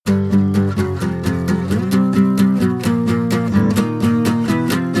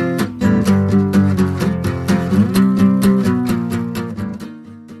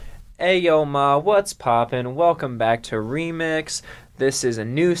yo ma, what's poppin'? Welcome back to Remix. This is a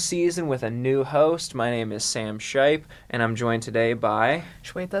new season with a new host. My name is Sam Shipe, and I'm joined today by...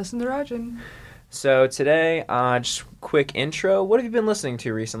 Shweta Sundarajan. So today, just quick intro. What have you been listening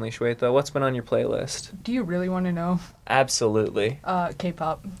to recently, Shweta? What's been on your playlist? Do you really want to know? Absolutely.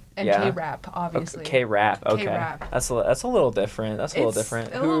 K-pop and Yeah. K-rap, obviously. K-rap, okay. K-rap. That's a little different.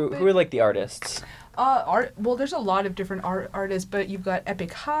 Who are like the artists? Well, there's a lot of different artists, but you've got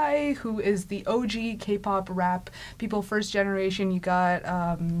Epic High, who is the OG K-pop rap people, first generation. You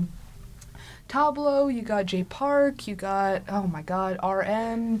got Tableau, you got Jay Park, you got, oh my god,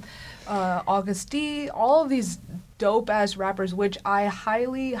 RM, August D, all of these dope-ass rappers, which I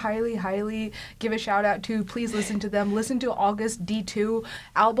highly, highly, highly give a shout-out to. Please listen to them. Listen to August D2.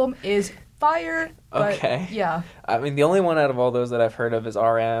 Album is fire. But, okay. Yeah. I mean, the only one out of all those that I've heard of is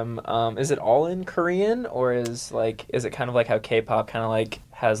RM. Is it all in Korean, or is it kind of like how K-pop kind of like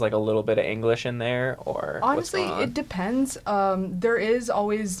has like a little bit of English in there, or honestly, it depends. There is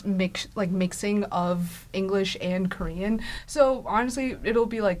always mixing of English and Korean. So honestly, it'll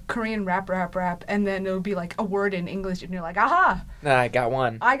be like Korean rap, and then it'll be like a word in English, and you're like, aha! Nah, I got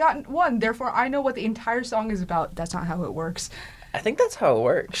one. Therefore I know what the entire song is about. That's not how it works. I think that's how it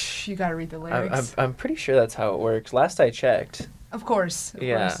works. You gotta read the lyrics. I'm pretty sure that's how it works. Last I checked. Of course.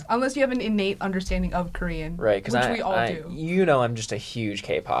 Unless you have an innate understanding of Korean. Right, because we all do. You know I'm just a huge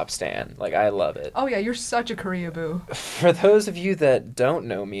K-pop stan. Like, I love it. Oh yeah, you're such a Korea-boo. For those of you that don't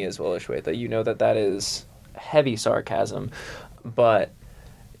know me as well as Shweta, you know that is heavy sarcasm. But,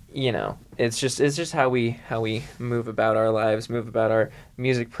 you know, it's just how we move about our lives, move about our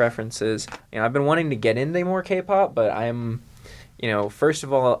music preferences. You know, I've been wanting to get into more K-pop, but first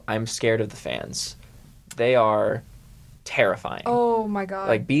of all, I'm scared of the fans. They are terrifying. Oh my god.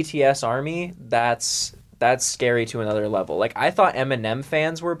 Like BTS ARMY, that's scary to another level. Like, I thought Eminem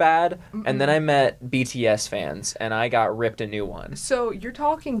fans were bad, and then I met BTS fans, and I got ripped a new one. So you're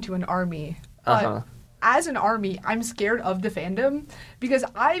talking to an ARMY. But as an ARMY, I'm scared of the fandom because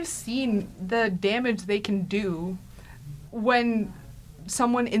I've seen the damage they can do when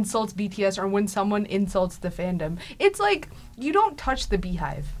someone insults BTS or when someone insults the fandom. It's like, you don't touch the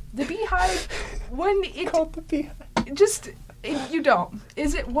Beehive. The Beehive, when it... Called the Beehive. You don't.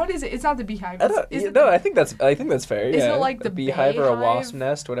 What is it? It's not the Beehive. I think that's fair. Is it like the beehive or a Bayhive? Wasp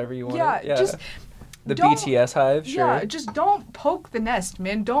nest, whatever you want? Yeah, just... The BTS hive, sure. Yeah, just don't poke the nest,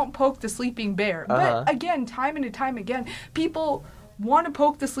 man. Don't poke the sleeping bear. But again, time and time again, people want to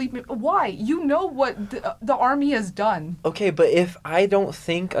poke the sleeping... Why? You know what the ARMY has done. Okay, but if I don't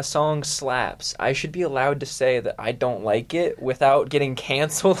think a song slaps, I should be allowed to say that I don't like it without getting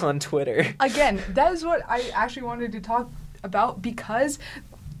canceled on Twitter. Again, that is what I actually wanted to talk about, because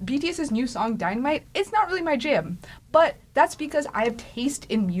BTS's new song, Dynamite, it's not really my jam. But that's because I have taste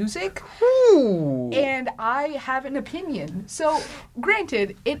in music. Ooh. And I have an opinion. So,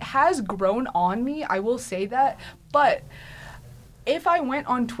 granted, it has grown on me, I will say that, but if I went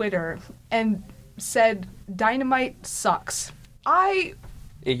on Twitter and said Dynamite sucks,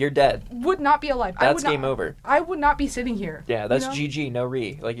 you're dead. Would not be alive. That's game over. I would not be sitting here. Yeah, that's GG, no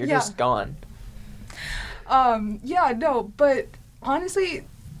re. Like, you're just gone. But honestly,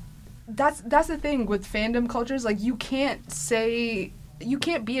 that's the thing with fandom cultures. Like, you can't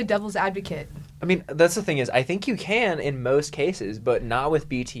be a devil's advocate. I mean, that's the thing is, I think you can in most cases, but not with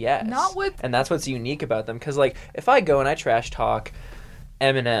BTS. And that's what's unique about them. Because, like, if I go and I trash talk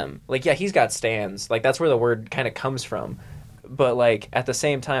Eminem, like, yeah, he's got stans. Like, that's where the word kind of comes from. But, like, at the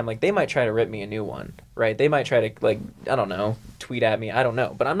same time, like, they might try to rip me a new one, right? They might try to, like, I don't know, tweet at me. I don't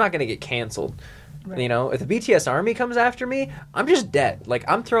know. But I'm not going to get canceled. Right. You know, if the BTS ARMY comes after me, I'm just dead. Like,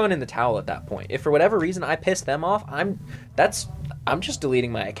 I'm throwing in the towel at that point. If for whatever reason I piss them off, I'm just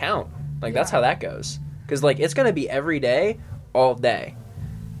deleting my account. Like, that's how that goes. Because, like, it's going to be every day, all day.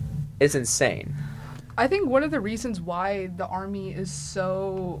 It's insane. I think one of the reasons why the ARMY is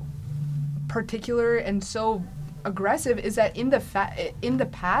so particular and so aggressive is that in the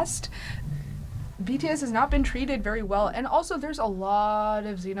past, BTS has not been treated very well. And also, there's a lot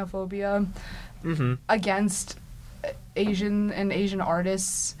of xenophobia against Asian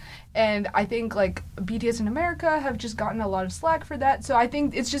artists. And I think, like, BTS in America have just gotten a lot of slack for that. So I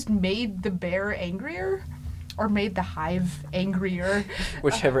think it's just made the bear angrier. Or made the hive angrier.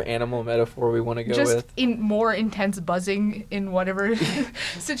 Whichever animal metaphor we want to go with. Just in more intense buzzing in whatever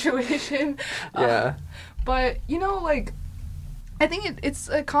situation. Yeah. But, like, I think it's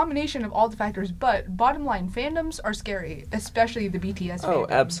a combination of all the factors, but bottom line, fandoms are scary, especially the BTS fandom. Oh,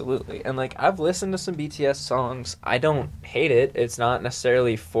 absolutely. And, like, I've listened to some BTS songs. I don't hate it. It's not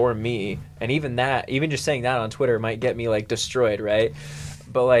necessarily for me. And even just saying that on Twitter might get me, like, destroyed, right?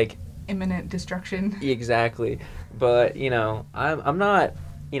 But, like, imminent destruction. Exactly. But, I'm not,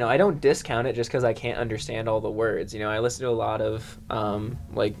 I don't discount it just because I can't understand all the words. I listen to a lot of,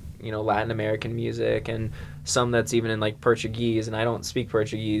 Latin American music and some that's even in, Portuguese, and I don't speak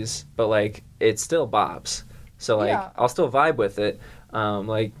Portuguese, but, it's still bops. So, I'll still vibe with it.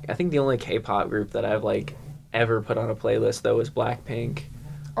 I think the only K-pop group that I've, ever put on a playlist, though, is Blackpink.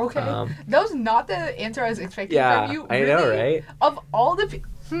 Okay. That was not the answer I was expecting from you. Really? I know, right? Of all the...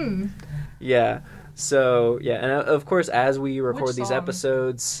 Yeah. So, yeah, and of course, as we record these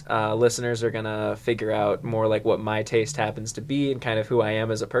episodes, listeners are going to figure out more what my taste happens to be and kind of who I am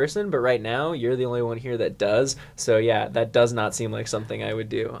as a person. But right now, you're the only one here that does. So, yeah, that does not seem like something I would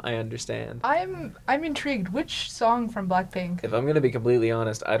do. I understand. I'm intrigued. Which song from Blackpink? If I'm going to be completely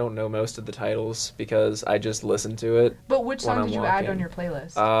honest, I don't know most of the titles because I just listen to it. But which song did you add on your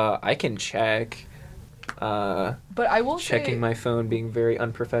playlist? I can check. But I will checking my phone, being very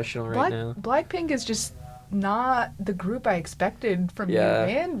unprofessional right now. Blackpink is just not the group I expected from you,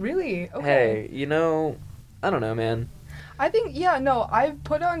 man. Really? Okay. Hey, I don't know, man. I think, I've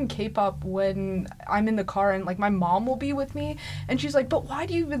put on K-pop when I'm in the car and, my mom will be with me, and she's like, but why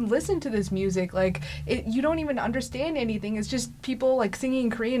do you even listen to this music? You don't even understand anything. It's just people, singing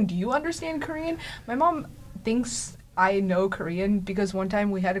Korean. Do you understand Korean? My mom thinks I know Korean because one time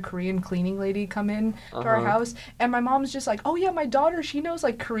we had a Korean cleaning lady come in to our house, and my mom's just like, oh yeah, my daughter, she knows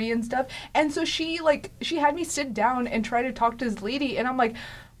Korean stuff. And so she had me sit down and try to talk to this lady, and I'm like,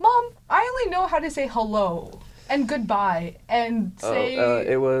 Mom, I only know how to say hello and goodbye and say...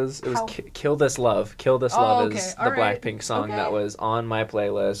 it was Kill This Love. Kill This Love is the Blackpink song that was on my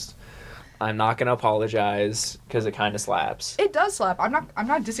playlist. I'm not gonna apologize because it kind of slaps. It does slap. I'm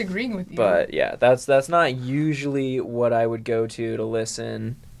not disagreeing with you. But yeah, that's not usually what I would go to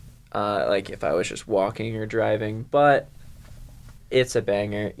listen, if I was just walking or driving. But it's a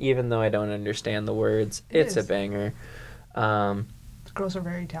banger, even though I don't understand the words. It's a banger. The girls are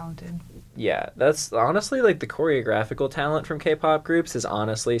very talented. Yeah, that's honestly the choreographical talent from K-pop groups is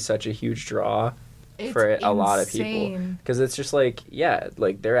honestly such a huge draw. For a lot of people, because it's just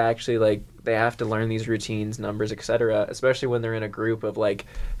they're actually they have to learn these routines, numbers, etc., especially when they're in a group of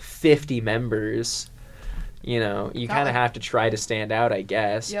 50 members. You kind of have to try to stand out, I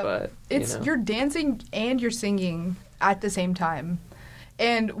guess. Yep. But you're dancing and you're singing at the same time,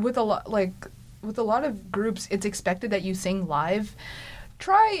 and with a lot of groups, it's expected that you sing live.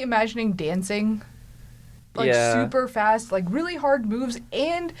 Try imagining dancing. Super fast, really hard moves,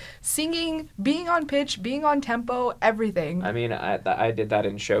 and singing, being on pitch, being on tempo, everything. I mean, I did that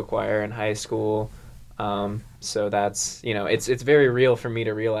in show choir in high school, so that's, it's very real for me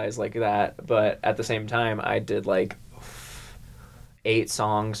to realize that, but at the same time, I did 8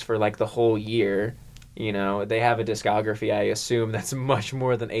 songs for the whole year. They have a discography, I assume, that's much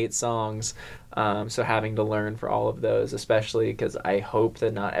more than 8 songs, so having to learn for all of those, especially because I hope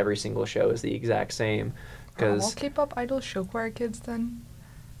that not every single show is the exact same. All K-pop idols show choir kids then?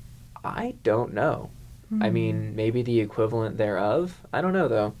 I don't know. I mean, maybe the equivalent thereof. I don't know,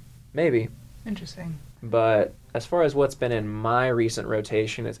 though. Maybe. Interesting. But as far as what's been in my recent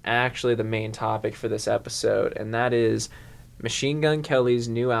rotation is actually the main topic for this episode, and that is Machine Gun Kelly's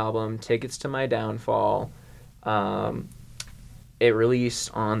new album, Tickets to My Downfall. It released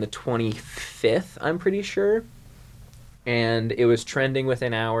on the 25th, I'm pretty sure. And it was trending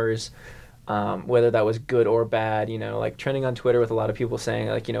within hours. Whether that was good or bad, trending on Twitter with a lot of people saying,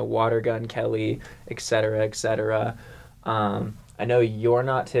 Water Gun Kelly, etc., etc. I know you're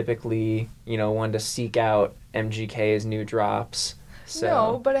not typically, one to seek out MGK's new drops. So.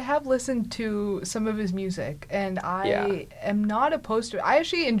 No, but I have listened to some of his music, and I am not opposed to it. I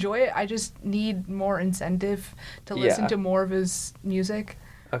actually enjoy it. I just need more incentive to listen to more of his music.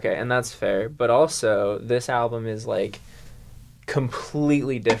 Okay, and that's fair. But also, this album is,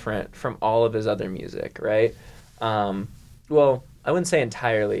 completely different from all of his other music, right? Well, I wouldn't say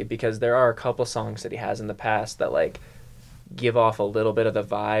entirely, because there are a couple songs that he has in the past that give off a little bit of the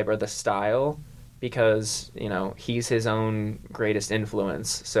vibe or the style, because he's his own greatest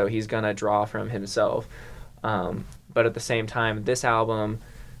influence, so he's gonna draw from himself. But at the same time, this album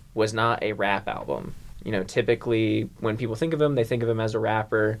was not a rap album. Typically when people think of him, they think of him as a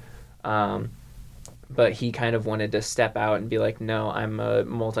rapper. But he kind of wanted to step out and be no, I'm a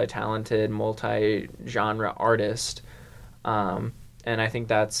multi-talented, multi-genre artist. And I think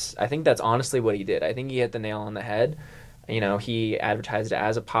that's honestly what he did. I think he hit the nail on the head. He advertised it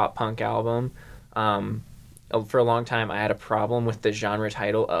as a pop punk album. For a long time, I had a problem with the genre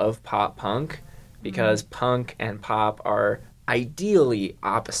title of pop punk because punk and pop are ideally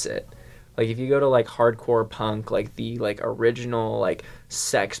opposite. Like if you go to like hardcore punk, like the like original like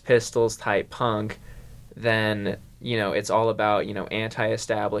Sex Pistols type punk, then it's all about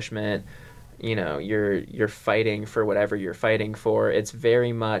anti-establishment. You're fighting for whatever you're fighting for. It's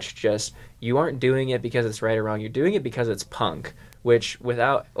very much just, you aren't doing it because it's right or wrong. You're doing it because it's punk, which,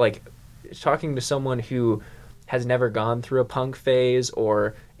 without like talking to someone who has never gone through a punk phase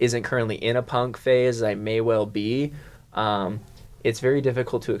or isn't currently in a punk phase, as I may well be, it's very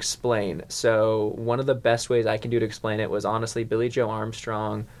difficult to explain. So one of the best ways I can do to explain it was honestly Billy Joe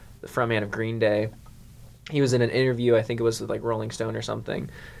Armstrong, the frontman of Green Day. He was in an interview, I think it was with like Rolling Stone or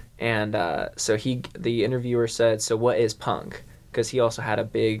something. And so the interviewer said, so what is punk? Because he also had a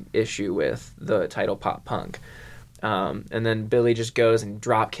big issue with the title pop punk. And then Billy just goes and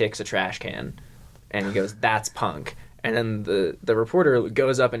drop kicks a trash can. And he goes, that's punk. And then the reporter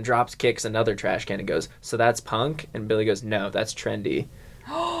goes up and drops kicks another trash can and goes, so that's punk? And Billy goes, no, that's trendy.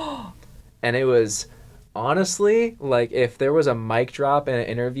 And it was, honestly, like if there was a mic drop in an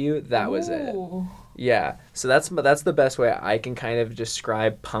interview, that was it. Yeah, so that's the best way I can kind of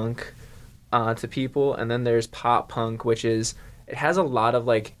describe punk to people. And then there's pop punk, which is, it has a lot of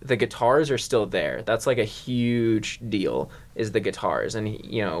like, the guitars are still there. That's like a huge deal, is the guitars. And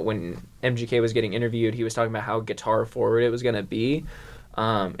when MGK was getting interviewed, he was talking about how guitar forward it was going to be,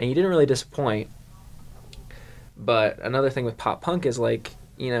 and he didn't really disappoint. But another thing with pop punk is like,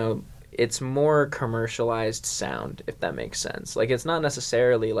 it's more commercialized sound, if that makes sense. Like, it's not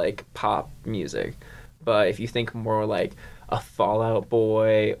necessarily like pop music, but if you think more like a Fall Out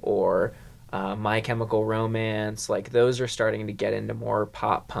Boy or My Chemical Romance, like those are starting to get into more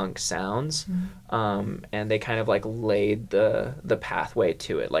pop punk sounds. And they kind of like laid the pathway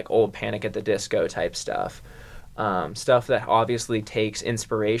to it, like old Panic at the Disco type stuff. Stuff that obviously takes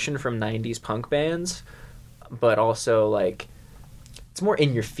inspiration from 90s punk bands, but also like it's more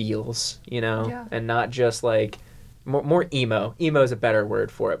in your feels, and not just like more emo. Emo is a better word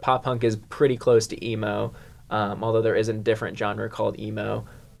for it. Pop punk is pretty close to emo, although there is a different genre called emo,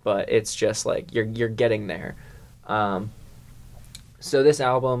 but it's just like you're getting there. So this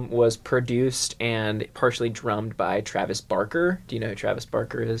album was produced and partially drummed by Travis Barker. Do you know who Travis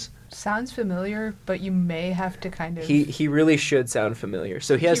Barker is? Sounds familiar, but you may have to kind of... He really should sound familiar.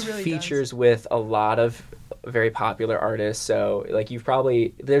 So he has really features with a lot of very popular artists. So like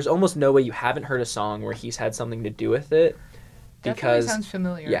there's almost no way you haven't heard a song where he's had something to do with it. Definitely sounds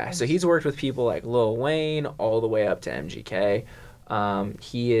familiar. Yeah, so he's worked with people like Lil Wayne all the way up to MGK.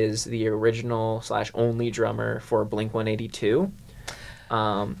 He is the original / only drummer for Blink-182.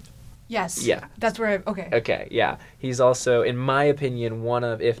 Yes. Yeah. That's where Okay, yeah. He's also, in my opinion, one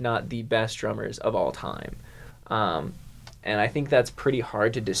of, if not the best drummers of all time. And I think that's pretty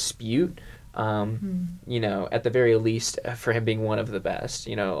hard to dispute. At the very least, for him being one of the best.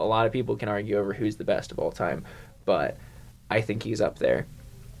 A lot of people can argue over who's the best of all time, but I think he's up there.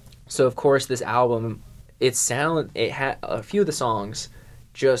 So, of course, this album, it had a few of the songs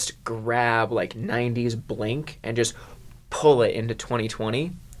just grab like 90s Blink and just pull it into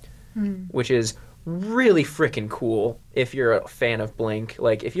 2020, which is really freaking cool if you're a fan of Blink.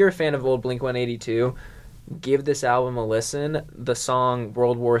 Like, if you're a fan of old Blink-182, give this album a listen. The song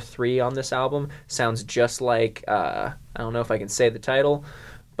World War III on this album sounds just like, I don't know if I can say the title,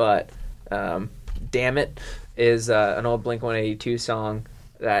 but Damn It is an old Blink-182 song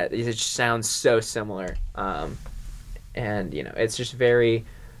that it just sounds so similar. And, it's just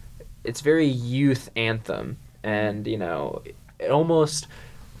it's very youth anthem. And, it almost,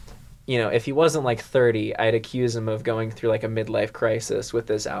 if he wasn't like 30, I'd accuse him of going through like a midlife crisis with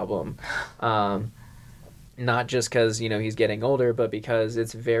this album. Not just because, he's getting older, but because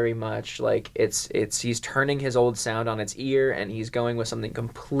it's very much like he's turning his old sound on its ear and he's going with something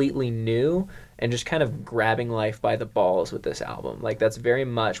completely new and just kind of grabbing life by the balls with this album. Like, that's very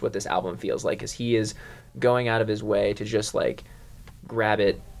much what this album feels like, is he is going out of his way to just like grab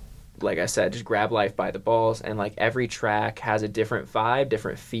it. Like I said, just grab life by the balls, and like every track has a different vibe,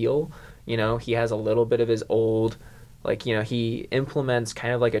 different feel. He has a little bit of his old, like, he implements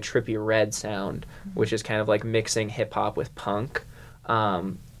kind of like a Trippie Redd sound, which is kind of like mixing hip hop with punk,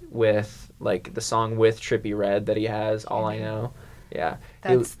 with like the song with Trippie Redd that he has, All I Know. Yeah.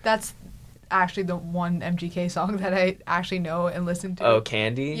 That's actually the one MGK song that I actually know and listen to. Oh,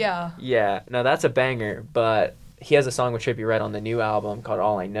 Candy? Yeah. Yeah. No, that's a banger, but he has a song with Trippie Redd on the new album called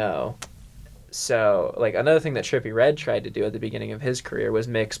All I Know. So, like, another thing that Trippie Redd tried to do at the beginning of his career was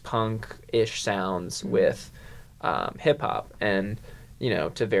mix punk-ish sounds with hip-hop, and,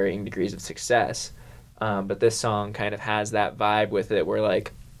 to varying degrees of success. But this song kind of has that vibe with it where,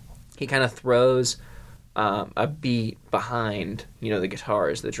 like, he kind of throws a beat behind, the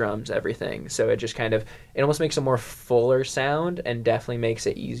guitars, the drums, everything. So it just kind of, it almost makes a more fuller sound and definitely makes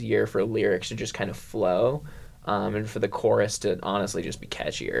it easier for lyrics to just kind of flow, and for the chorus to honestly just be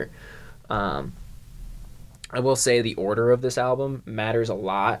catchier. I will say the order of this album matters a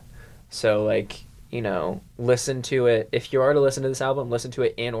lot. So, like, listen to it. If you are to listen to this album, listen to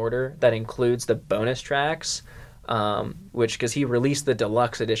it in order. That includes the bonus tracks, because he released the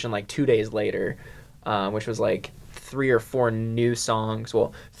deluxe edition like 2 days later, which was like 3 or 4 new songs.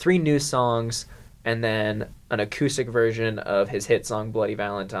 Well, 3 new songs, and then an acoustic version of his hit song Bloody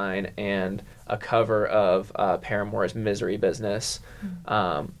Valentine, and a cover of Paramore's Misery Business,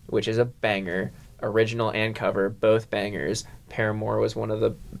 which is a banger. Original and cover, both bangers. Paramore was one of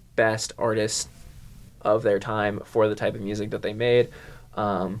the best artists of their time for the type of music that they made,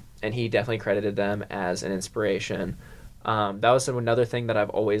 and he definitely credited them as an inspiration. That was another thing that I've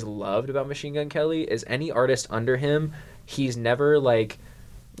always loved about Machine Gun Kelly, is any artist under him, he's never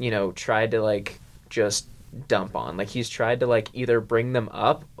tried to just dump on. He's tried to either bring them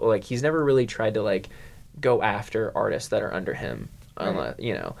up, or he's never really tried to go after artists that are under him. Right.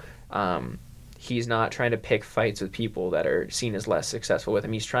 He's not trying to pick fights with people that are seen as less successful with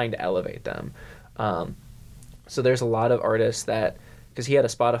him. He's trying to elevate them. So there's a lot of artists that, because he had a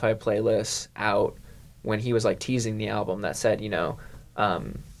Spotify playlist out when he was teasing the album that said,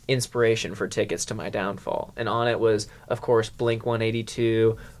 inspiration for Tickets to My Downfall. And on it was, of course,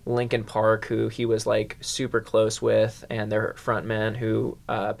 Blink-182, Linkin Park, who he was super close with, and their frontman who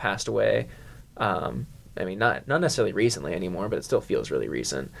passed away. Not necessarily recently anymore, but it still feels really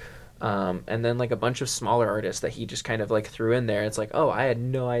recent. And then a bunch of smaller artists that he just kind of threw in there. It's I had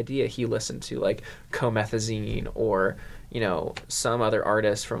no idea he listened to Comethazine, or some other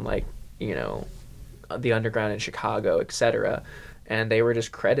artists from the underground in Chicago, etc. And they were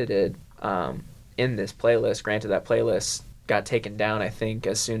just credited in this playlist. Granted, that playlist got taken down, I think,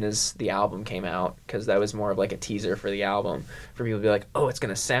 as soon as the album came out, because that was more of a teaser for the album, for people to be oh, it's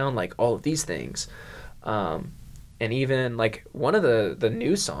gonna sound like all of these things. And even one of the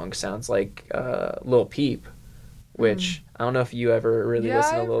new songs sounds like Lil Peep, which I don't know if you ever really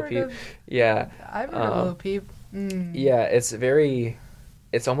listen to Lil Peep. Yeah, I've heard of Lil Peep. Yeah, it's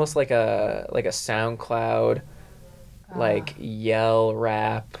almost like a SoundCloud yell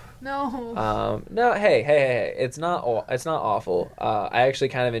rap. No. No. Hey, it's not awful. I actually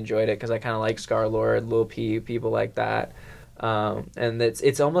kind of enjoyed it because I kind of like Scarlord, Lil Peep, people like that. And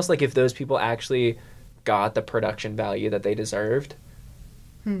it's almost like if those people actually got the production value that they deserved.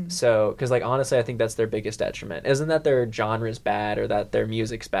 So, because honestly, I think that's their biggest detriment. Isn't that their genre's bad or that their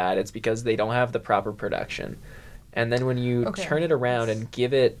music's bad? It's because they don't have the proper production. And then when you turn it around and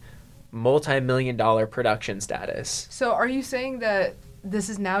give it multi-million-dollar production status. So are you saying that this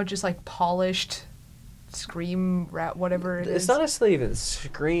is now just polished scream rap, whatever it is? It's not necessarily even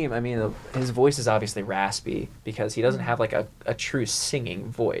scream. I mean, his voice is obviously raspy because he doesn't have a true singing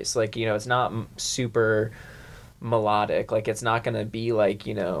voice. It's not super melodic. It's not going to be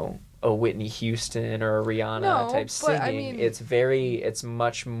a Whitney Houston or a Rihanna type singing. It's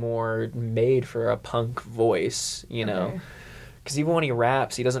much more made for a punk voice, know. Because even when he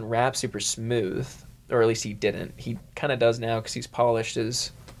raps, he doesn't rap super smooth, or at least he didn't. He kind of does now because he's polished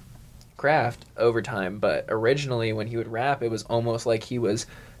his craft over time, but originally when he would rap, it was almost like he was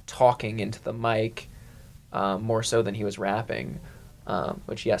talking into the mic, more so than he was rapping,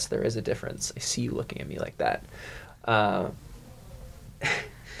 which, yes, there is a difference. I see you looking at me like that. Do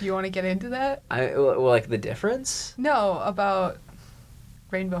you want to get into that? The difference? No, about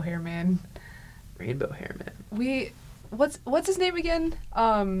Rainbow Hair Man. Rainbow Hair Man. What's his name again?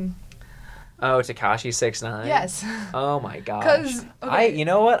 Tekashi 6ix9ine? Yes. Oh my gosh. You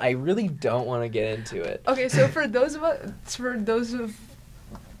know what? I really don't want to get into it. Okay, so for those of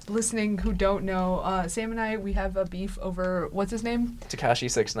listening who don't know, Sam and I, we have a beef over, what's his name? Tekashi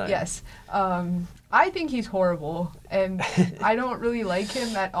 6ix9ine. Yes. I think he's horrible, and I don't really like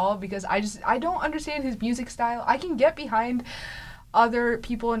him at all because I don't understand his music style. I can get behind other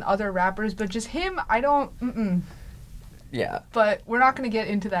people and other rappers, but just him, I don't, Yeah. But we're not going to get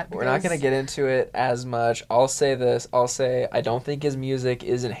into that. We're not going to get into it as much. I'll say this. I don't think his music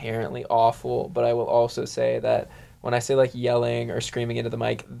is inherently awful, but I will also say that when I say yelling or screaming into the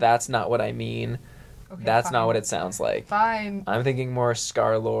mic, that's not what I mean. Okay, that's fine. Not what it sounds like. Fine. I'm thinking more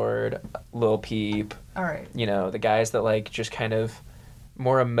Scarlord, Lil Peep. All right. The guys that just kind of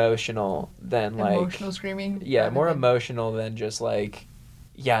more emotional than emotional screaming? Yeah, more emotional than just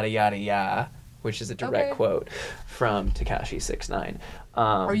yada yada yada, which is a direct quote from Tekashi 6ix9ine.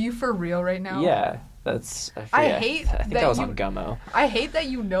 Are you for real right now? Yeah. I think that was on Gummo. I hate that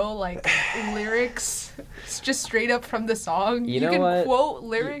like lyrics just straight up from the song. You know what? Quote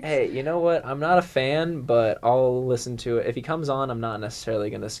lyrics. Hey, you know what? I'm not a fan, but I'll listen to it. If he comes on, I'm not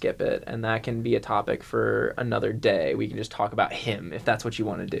necessarily going to skip it, and that can be a topic for another day. We can just talk about him if that's what you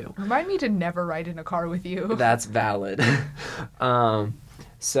want to do. Remind me to never ride in a car with you. That's valid.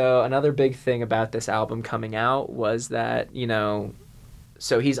 So another big thing about this album coming out was that,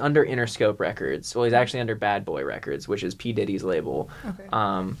 so he's under Interscope Records. Well, he's actually under Bad Boy Records, which is P. Diddy's label.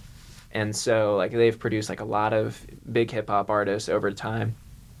 Okay. And so, they've produced, a lot of big hip-hop artists over time.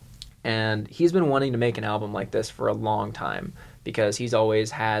 And he's been wanting to make an album like this for a long time because he's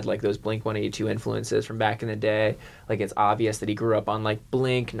always had, those Blink-182 influences from back in the day. It's obvious that he grew up on,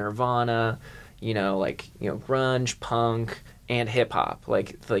 Blink, Nirvana, grunge, punk, and hip-hop.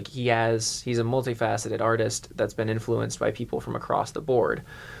 He's a multifaceted artist that's been influenced by people from across the board.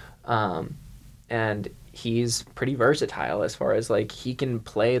 And he's pretty versatile as far as, he can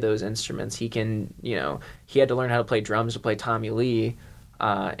play those instruments. He can, he had to learn how to play drums to play Tommy Lee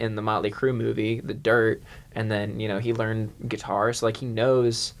in the Motley Crue movie, The Dirt, and then, he learned guitar, so, he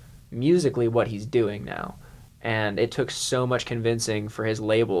knows musically what he's doing now. And it took so much convincing for his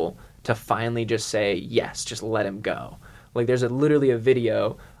label to finally just say, yes, just let him go. There's literally a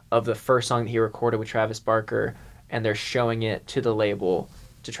video of the first song that he recorded with Travis Barker, and they're showing it to the label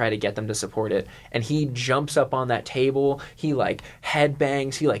to try to get them to support it. And he jumps up on that table, he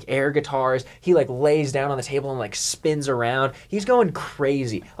headbangs, he air guitars, he lays down on the table and spins around. He's going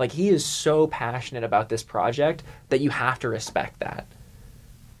crazy. He is so passionate about this project that you have to respect that.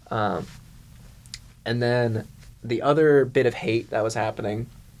 And then the other bit of hate that was happening.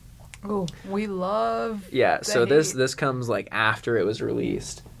 Oh, we love. Yeah, so this comes after it was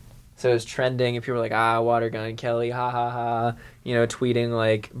released. So it was trending, and people were Watergun Kelly, ha ha ha,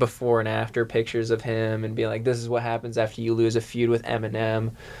 tweeting before and after pictures of him and being this is what happens after you lose a feud with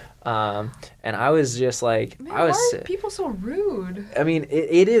Eminem. And I was just Man, why are people so rude? I mean,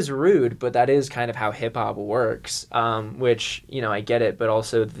 it is rude, but that is kind of how hip hop works. Which I get it, but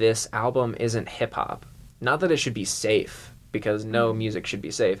also this album isn't hip hop. Not that it should be safe, because no music should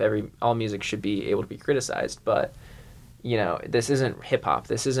be safe. All music should be able to be criticized, but this isn't hip hop.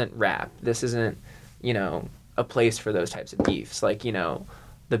 This isn't rap. This isn't a place for those types of beefs.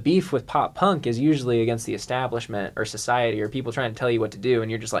 The beef with pop punk is usually against the establishment or society or people trying to tell you what to do, and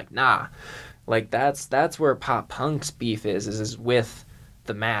you're just nah. That's where pop punk's beef is with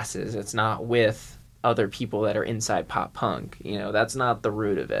the masses. It's not with other people that are inside pop punk. That's not the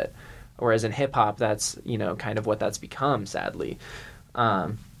root of it. Whereas in hip-hop, that's, kind of what that's become, sadly.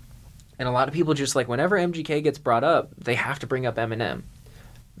 And a lot of people just, whenever MGK gets brought up, they have to bring up Eminem.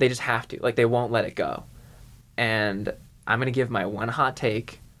 They just have to. They won't let it go. And I'm going to give my one hot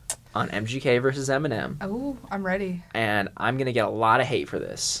take on MGK versus Eminem. Oh, I'm ready. And I'm going to get a lot of hate for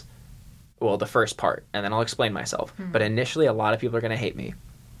this. Well, the first part, and then I'll explain myself. But initially, a lot of people are going to hate me.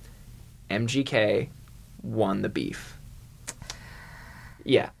 MGK won the beef.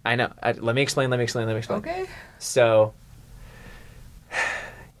 Yeah, I know. Let me explain. Okay. So,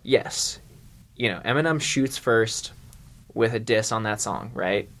 yes, Eminem shoots first with a diss on that song,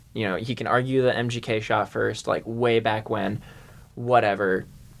 right? He can argue that MGK shot first, way back when, whatever.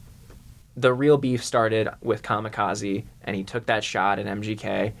 The real beef started with Kamikaze, and he took that shot at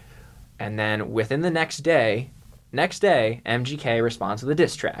MGK, and then within the next day, MGK responds with a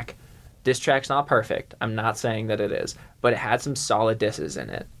diss track. Diss track's not perfect. I'm not saying that it is, but it had some solid disses in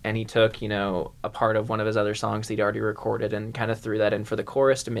it. And he took, a part of one of his other songs he'd already recorded and kind of threw that in for the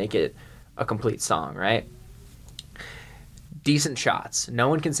chorus to make it a complete song, right? Decent shots. No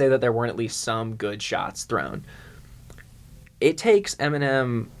one can say that there weren't at least some good shots thrown. It takes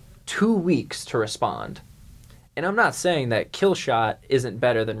Eminem 2 weeks to respond. And I'm not saying that Kill Shot isn't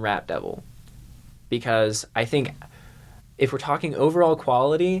better than Rap Devil, because I think if we're talking overall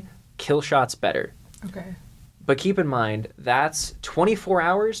quality, Kill Shot's better. Okay. But keep in mind, that's 24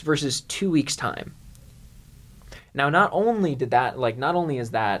 hours versus 2 weeks' time. Now, not only is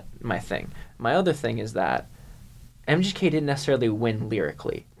that my thing. My other thing is that MGK didn't necessarily win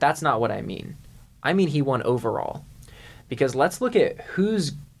lyrically. That's not what I mean. I mean he won overall. Because let's look at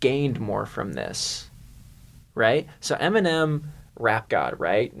who's gained more from this, right? So Eminem, rap god,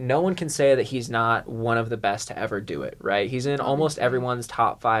 right? No one can say that he's not one of the best to ever do it, right? He's in almost everyone's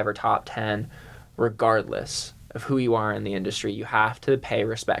top 5 or top 10, regardless of who you are in the industry. You have to pay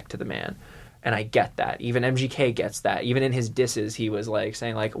respect to the man. And I get that. Even MGK gets that. Even in his disses, he was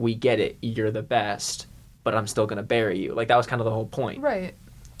saying we get it, you're the best, but I'm still going to bury you. That was kind of the whole point. Right.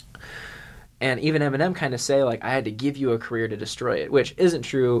 And even Eminem kind of say, like, I had to give you a career to destroy it, which isn't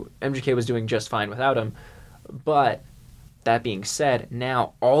true. MGK was doing just fine without him. But that being said,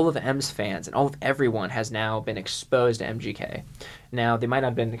 now all of M's fans and all of everyone has now been exposed to MGK. Now, they might not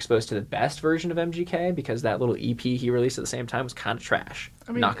have been exposed to the best version of MGK because that little EP he released at the same time was kind of trash.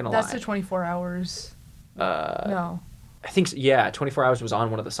 I mean, not going to lie. That's the 24 Hours. No. I think, 24 Hours was on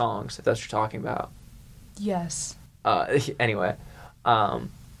one of the songs, if that's what you're talking about. Yes. Anyway.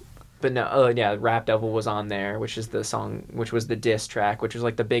 But no, Rap Devil was on there, which is the song, which was the diss track, which was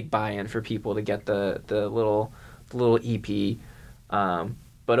like the big buy-in for people to get the little EP.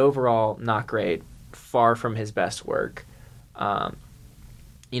 But overall, not great. Far from his best work.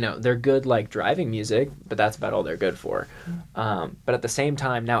 They're good like driving music, but that's about all they're good for. But at the same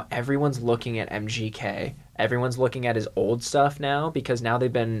time, now everyone's looking at MGK. Everyone's looking at his old stuff now because now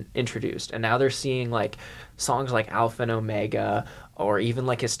they've been introduced, and now they're seeing like songs like Alpha and Omega, or even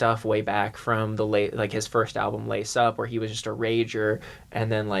like his stuff way back from his first album Lace Up, where he was just a rager,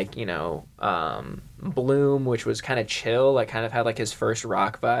 and then like Bloom, which was kind of chill, like kind of had like his first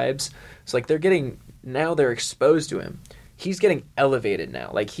rock vibes. So like they're exposed to him. He's getting elevated now.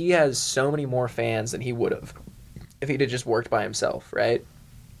 Like he has so many more fans than he would have if he'd have just worked by himself, right?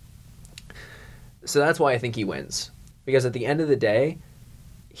 So that's why I think he wins. Because at the end of the day,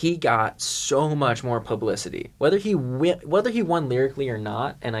 he got so much more publicity. Whether he won lyrically or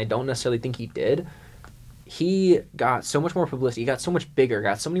not, and I don't necessarily think he did, he got so much more publicity. He got so much bigger,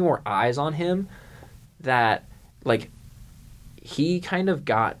 got so many more eyes on him that, like, he kind of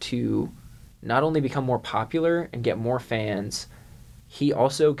got to not only become more popular and get more fans, he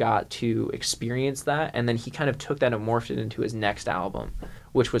also got to experience that, and then he kind of took that and morphed it into his next album,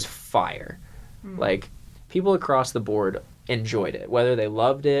 which was fire. Like, people across the board enjoyed it. Whether they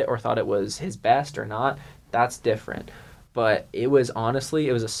loved it or thought it was his best or not, that's different. But it was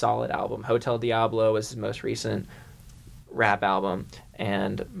a solid album. Hotel Diablo was his most recent rap album,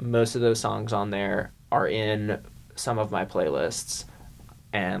 and most of those songs on there are in some of my playlists.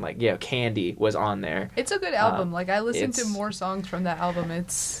 And, like, Candy was on there. It's a good album. I listened to more songs from that album.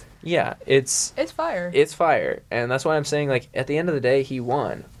 It's fire. It's fire. And that's why I'm saying, like, at the end of the day, he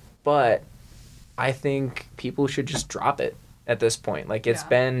won. But I think people should just drop it at this point. Like, it's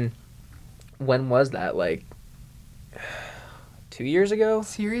been... When was that? Like, 2 years ago?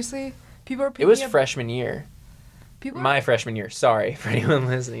 Seriously? People are picking It was freshman year. My freshman year. Sorry for anyone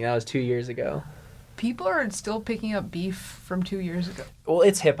listening. That was 2 years ago. People are still picking up beef from 2 years ago. Well,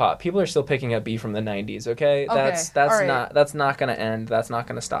 it's hip hop. People are still picking up beef from the 90s, okay? That's right. That's not going to end. That's not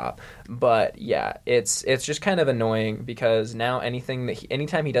going to stop. But yeah, it's just kind of annoying because now anytime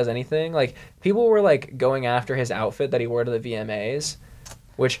he does anything, like people were like going after his outfit that he wore to the VMAs,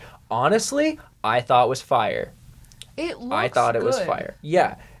 which honestly, I thought was fire. It was fire.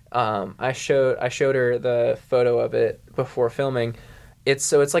 Yeah. I showed her the photo of it before filming.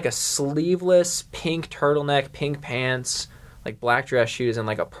 It's like a sleeveless pink turtleneck, pink pants, like black dress shoes, and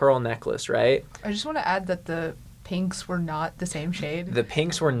like a pearl necklace, right? I just want to add that the pinks were not the same shade. The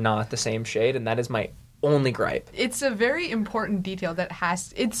pinks were not the same shade, and that is my only gripe. It's a very important detail that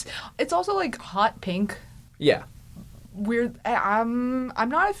it's also like hot pink. Yeah. Weird. I'm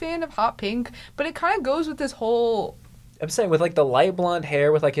not a fan of hot pink, but it kind of goes with this whole... I'm saying with like the light blonde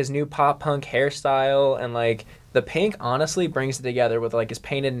hair with like his new pop punk hairstyle, and like the pink honestly brings it together with like his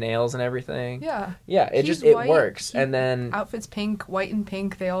painted nails and everything. Yeah. Yeah, it works. And then outfits pink, white and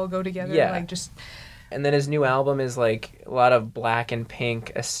pink, they all go together. Yeah. And then his new album is like a lot of black and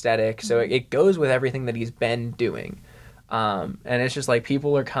pink aesthetic, so it goes with everything that he's been doing. And it's just like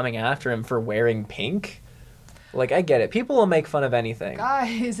people are coming after him for wearing pink. Like, I get it. People will make fun of anything.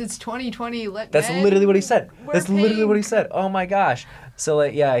 Guys, it's 2020. That's literally what he said. Literally what he said. Oh my gosh. So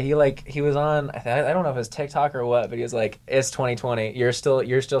like, yeah, he was on. I don't know if it was TikTok or what, but he was like, "It's 2020. You're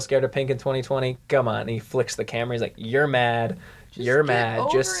still scared of pink in 2020. Come on." And he flicks the camera. He's like, "You're mad. You're mad.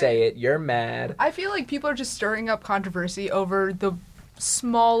 Just say it. You're mad." I feel like people are just stirring up controversy over the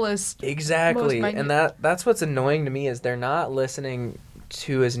smallest. Exactly, and that's what's annoying to me is they're not listening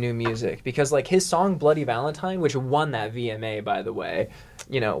to his new music, because like his song Bloody Valentine, which won that VMA, by the way,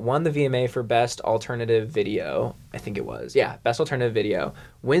 won the VMA for best alternative video, I think it was, best alternative video,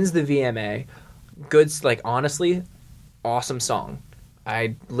 wins the VMA. Good, like, honestly, awesome song.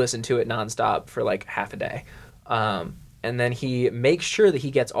 I listened to it nonstop for like half a day. And then he makes sure that he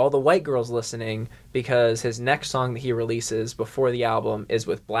gets all the white girls listening, because his next song that he releases before the album is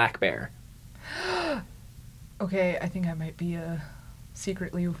with Black Bear. Okay, I think I might be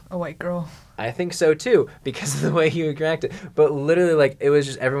secretly a white girl. I think so too, because of the way he reacted. But literally, like, it was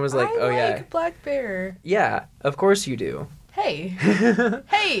just, everyone was like, I like Black Bear. Yeah, of course you do. Hey.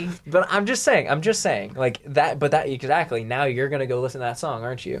 Hey. But I'm just saying, like, that exactly, now you're gonna go listen to that song,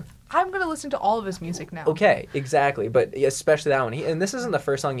 aren't you? I'm going to listen to all of his music now. Okay, exactly, but especially that one. And this isn't the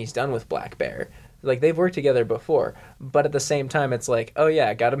first song he's done with Black Bear. Like, they've worked together before, but at the same time, it's like, oh yeah,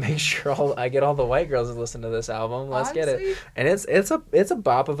 I gotta make sure I get all the white girls to listen to this album. Let's get it. And it's a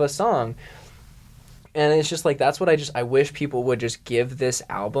bop of a song. And it's just like, that's what I wish people would just give this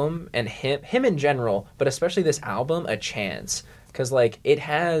album, and him in general, but especially this album, a chance. Because, like, it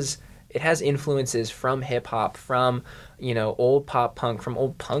has influences from hip-hop, from, you know, old pop punk, from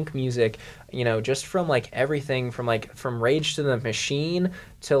old punk music, you know, just from, like, everything from Rage to the Machine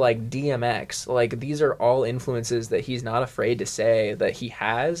to, like, DMX. Like, these are all influences that he's not afraid to say that he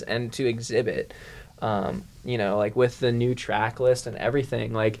has and to exhibit. You know, like, with the new track list and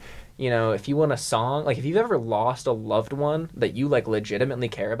everything, like, you know, if you want a song, like, if you've ever lost a loved one that you, like, legitimately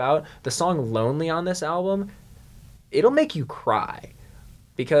care about, the song Lonely on this album, it'll make you cry.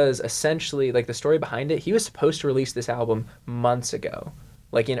 Because essentially, like, the story behind it, he was supposed to release this album months ago,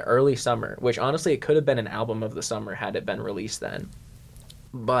 like in early summer, which honestly, it could have been an album of the summer had it been released then.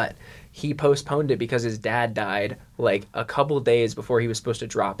 But he postponed it because his dad died like a couple days before he was supposed to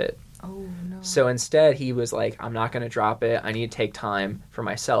drop it. Oh, no. So instead, he was like, I'm not going to drop it. I need to take time for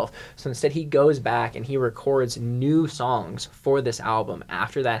myself. So instead, he goes back and he records new songs for this album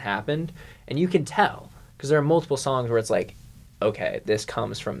after that happened. And you can tell, because there are multiple songs where it's like, okay, this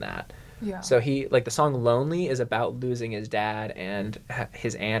comes from that. Yeah. So the song Lonely is about losing his dad and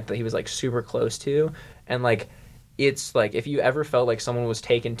his aunt that he was, like, super close to. And, like, it's, like, if you ever felt like someone was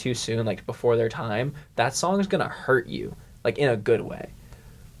taken too soon, like, before their time, that song is going to hurt you, like, in a good way.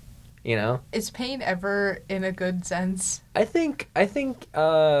 You know? Is pain ever in a good sense? I think,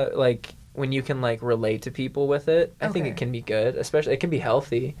 like, when you can, like, relate to people with it, I think it can be good. Especially, it can be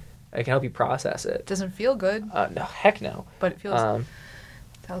healthy. It can help you process it. Doesn't feel good. No, heck no. But it feels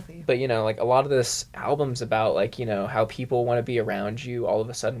healthy. But, you know, like, a lot of this album's about, like, you know, how people want to be around you all of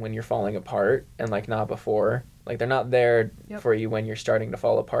a sudden when you're falling apart and, like, not before. Like, they're not there for you when you're starting to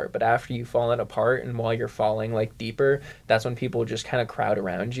fall apart. But after you've fallen apart and while you're falling, like, deeper, that's when people just kind of crowd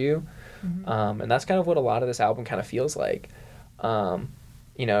around you. Mm-hmm. And that's kind of what a lot of this album kind of feels like.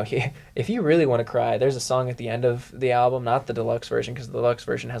 You know, if you really want to cry, there's a song at the end of the album, not the deluxe version, because the deluxe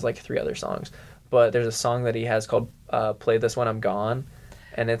version has, like, 3 other songs. But there's a song that he has called Play This When I'm Gone.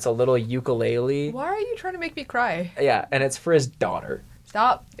 And it's a little ukulele. Why are you trying to make me cry? Yeah, and it's for his daughter.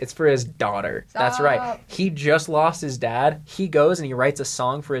 Stop. It's for his daughter. Stop. That's right. He just lost his dad. He goes and he writes a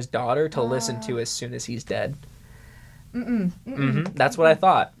song for his daughter to listen to as soon as he's dead. That's what I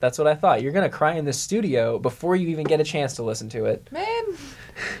thought. You're going to cry in the studio before you even get a chance to listen to it. Man,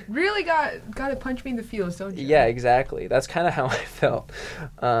 really got to punch me in the feels, don't you? Yeah, exactly. That's kind of how I felt.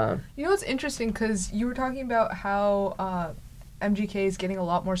 You know what's interesting? Because you were talking about how MGK is getting a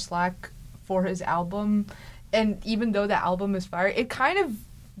lot more slack for his album. And even though the album is fire, it kind of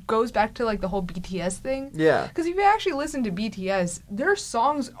goes back to, like, the whole BTS thing. Yeah. Because if you actually listen to BTS, their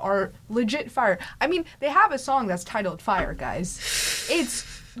songs are legit fire. I mean, they have a song that's titled Fire, guys. It's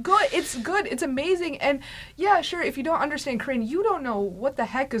good. It's amazing. And, yeah, sure, if you don't understand Korean, you don't know what the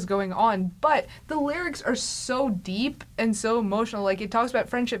heck is going on. But the lyrics are so deep and so emotional. Like, it talks about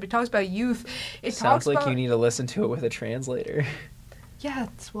friendship. It talks about youth. Sounds like you need to listen to it with a translator. Yeah,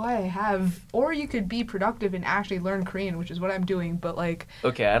 that's why I have. Or you could be productive and actually learn Korean, which is what I'm doing, but, like...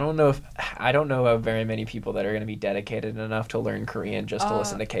 Okay, I don't know of very many people that are going to be dedicated enough to learn Korean just to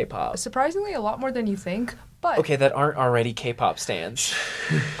listen to K-pop. Surprisingly, a lot more than you think, but... Okay, that aren't already K-pop stans.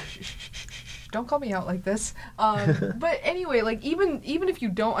 Don't call me out like this. But anyway, like, even if you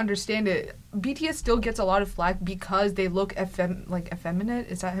don't understand it, BTS still gets a lot of flack because they look effeminate.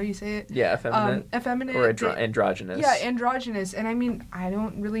 Is that how you say it? Yeah, effeminate. Effeminate. Or androgynous. Yeah, androgynous. And I mean, I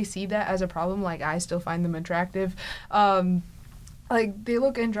don't really see that as a problem. Like, I still find them attractive. Like, they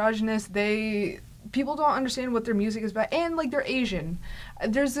look androgynous. People don't understand what their music is about. And, like, they're Asian.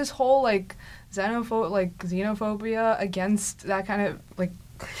 There's this whole, like, xenophobia against that kind of, like...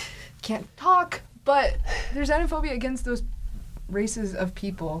 Can't talk, but there's xenophobia against those races of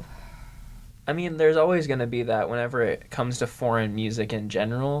people. I mean, there's always going to be that whenever it comes to foreign music in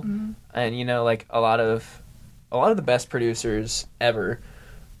general. Mm-hmm. And, you know, like, a lot of the best producers ever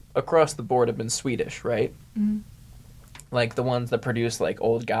across the board have been Swedish, right? Mm-hmm. Like, the ones that produce, like,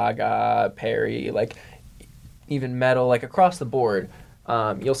 old Gaga, Perry, like, even metal, like, across the board,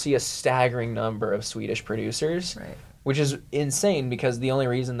 you'll see a staggering number of Swedish producers. Right. Which is insane because the only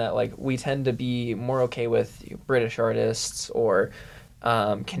reason that, like, we tend to be more okay with British artists or,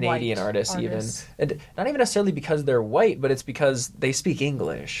 Canadian artists even. And not even necessarily because they're white, but it's because they speak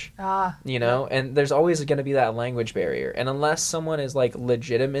English. You know? And there's always going to be that language barrier. And unless someone is like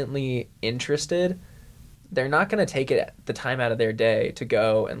legitimately interested, they're not going to take the time out of their day to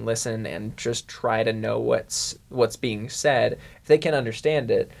go and listen and just try to know what's being said. If they can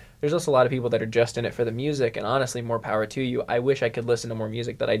understand it, there's also a lot of people that are just in it for the music, and honestly, more power to you. I wish I could listen to more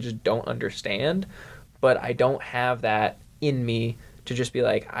music that I just don't understand, but I don't have that in me to just be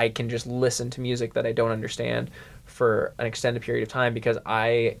like, I can just listen to music that I don't understand for an extended period of time, because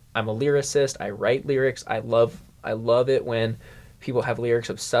I'm a lyricist. I write lyrics. I love it when people have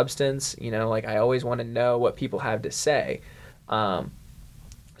lyrics of substance, you know, like I always want to know what people have to say.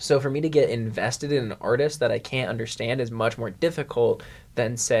 So for me to get invested in an artist that I can't understand is much more difficult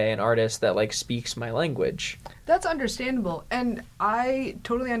than, say, an artist that like speaks my language. That's understandable. And I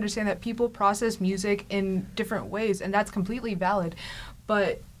totally understand that people process music in different ways, and that's completely valid.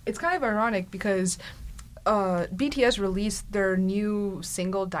 But it's kind of ironic because BTS released their new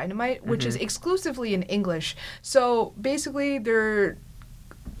single Dynamite, which is exclusively in English. So basically they're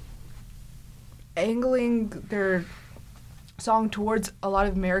angling their song towards a lot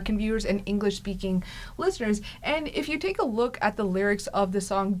of American viewers and English-speaking listeners. And if you take a look at the lyrics of the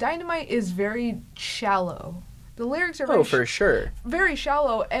song, Dynamite is very shallow. The lyrics are for sure very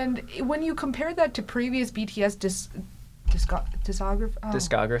shallow. And when you compare that to previous BTS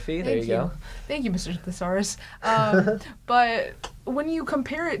discography. There you go. Thank you, Mr. Thesaurus. But when you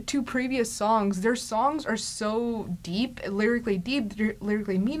compare it to previous songs, their songs are so lyrically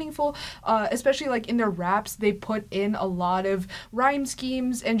meaningful, especially like in their raps. They put in a lot of rhyme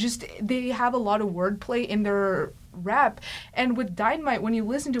schemes, and just they have a lot of wordplay in their rap. And with Dynamite, when you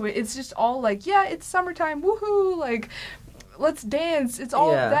listen to it, it's just all like, yeah, it's summertime, woohoo, like, let's dance. It's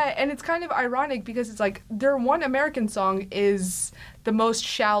all of that. And it's kind of ironic because it's like their one American song is the most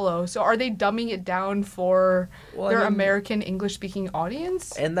shallow. So are they dumbing it down for their American English-speaking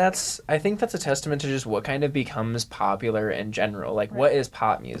audience? And I think that's a testament to just what kind of becomes popular in general. Like, what is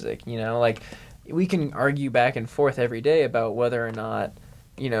pop music? You know, like, we can argue back and forth every day about whether or not,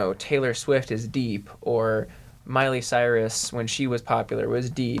 you know, Taylor Swift is deep, or Miley Cyrus, when she was popular, was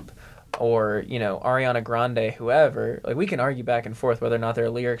deep, or, you know, Ariana Grande, whoever. Like, we can argue back and forth whether or not their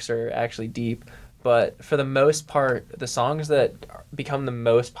lyrics are actually deep, but for the most part, the songs that become the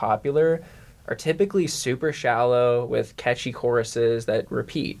most popular are typically super shallow with catchy choruses that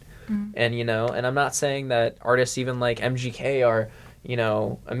repeat. And, you know, and I'm not saying that artists even like MGK are, you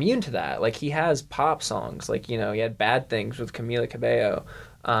know, immune to that. Like, he has pop songs, like, you know, he had Bad Things with Camila Cabello,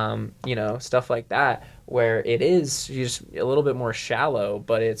 you know, stuff like that, where it is just a little bit more shallow,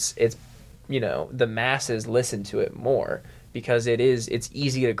 but it's you know, the masses listen to it more because it's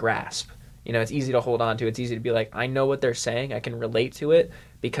easy to grasp. You know, it's easy to hold on to. It's easy to be like, I know what they're saying. I can relate to it,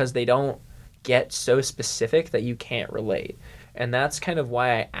 because they don't get so specific that you can't relate. And that's kind of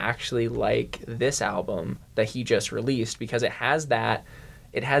why I actually like this album that he just released, because it has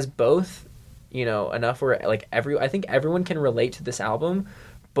both, you know, enough where like I think everyone can relate to this album.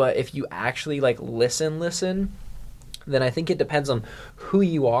 But if you actually like listen, then I think it depends on who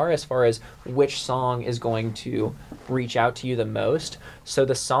you are as far as which song is going to reach out to you the most. So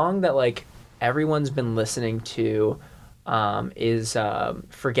the song that like everyone's been listening to is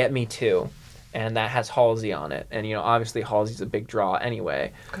Forget Me Too, and that has Halsey on it. And, you know, obviously Halsey's a big draw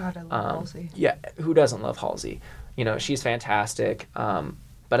anyway. God, I love Halsey. Yeah, who doesn't love Halsey? You know, she's fantastic.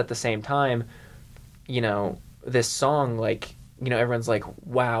 But at the same time, you know, this song, like, you know, everyone's like,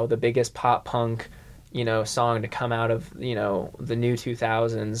 wow, the biggest pop punk, you know, song to come out of, you know, the new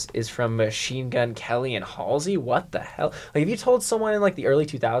 2000s is from Machine Gun Kelly and Halsey? What the hell? Like, if you told someone in, like, the early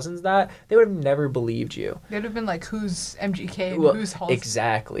 2000s that, they would have never believed you. They would have been like, who's MGK and who's Halsey?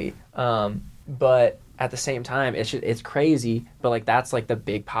 Exactly. But at the same time, it's crazy, but, like, that's, like, the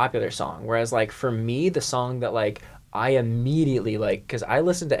big popular song. Whereas, like, for me, the song that, like, I immediately, like, because I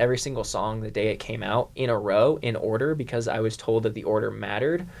listened to every single song the day it came out in a row, in order, because I was told that the order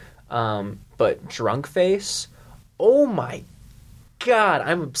mattered. But Drunk Face, oh my God,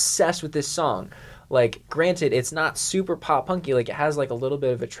 I'm obsessed with this song. Like, granted, it's not super pop punky, like, it has, like, a little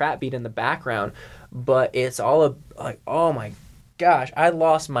bit of a trap beat in the background, but it's all, like, oh my gosh, I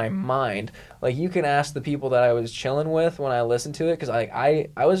lost my mind. Like, you can ask the people that I was chilling with when I listened to it, because, like, I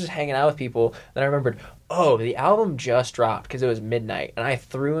was just hanging out with people, then I remembered, oh, the album just dropped, because it was midnight, and I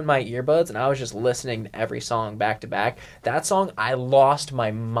threw in my earbuds, and I was just listening to every song back to back. That song, I lost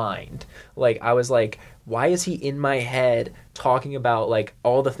my mind. Like, I was like, why is he in my head talking about, like,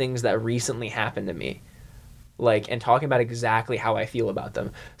 all the things that recently happened to me? like, and talking about exactly how I feel about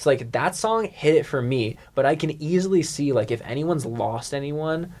them. So like that song hit it for me, but I can easily see like if anyone's lost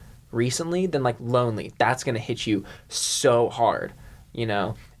anyone recently, then like Lonely, that's gonna hit you so hard, you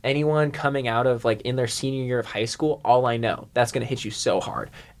know. Anyone coming out of like in their senior year of high school, All I Know, that's gonna hit you so hard.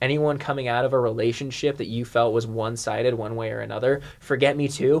 Anyone coming out of a relationship that you felt was one-sided one way or another, Forget Me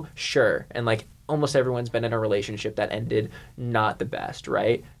Too, sure. And like almost everyone's been in a relationship that ended not the best,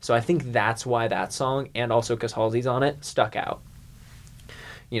 right? So I think that's why that song, and also because Halsey's on it, stuck out.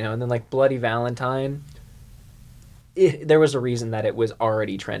 You know, and then like Bloody Valentine, there was a reason that it was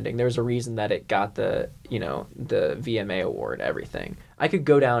already trending. There was a reason that it got the, you know, the VMA award, everything. I could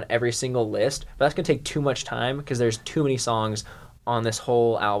go down every single list, but that's going to take too much time because there's too many songs on this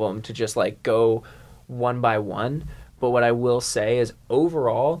whole album to just like go one by one. But what I will say is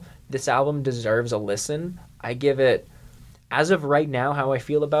overall, this album deserves a listen. I give it, as of right now, how I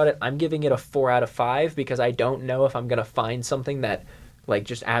feel about it, I'm giving it a 4 out of 5 because I don't know if I'm going to find something that like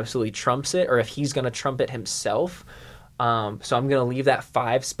just absolutely trumps it or if he's going to trump it himself. So I'm going to leave that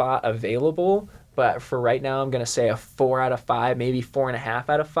 5 spot available. But for right now, I'm going to say a 4 out of 5, maybe 4.5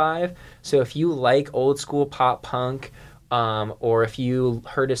 out of 5. So if you like old school pop punk, or if you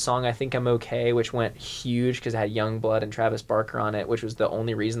heard his song I Think I'm Okay, which went huge because it had Youngblood and Travis Barker on it, which was the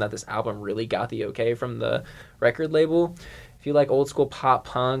only reason that this album really got the okay from the record label. If you like old school pop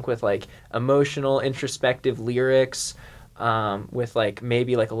punk with like emotional, introspective lyrics, with like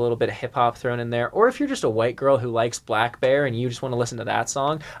maybe like a little bit of hip hop thrown in there, or if you're just a white girl who likes Black Bear and you just want to listen to that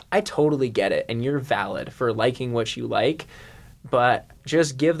song, I totally get it, and you're valid for liking what you like. But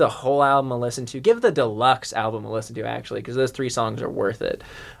just give the whole album a listen to. Give the deluxe album a listen to, actually, because those 3 songs are worth it.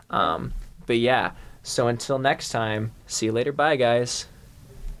 But yeah, so until next time, see you later. Bye, guys.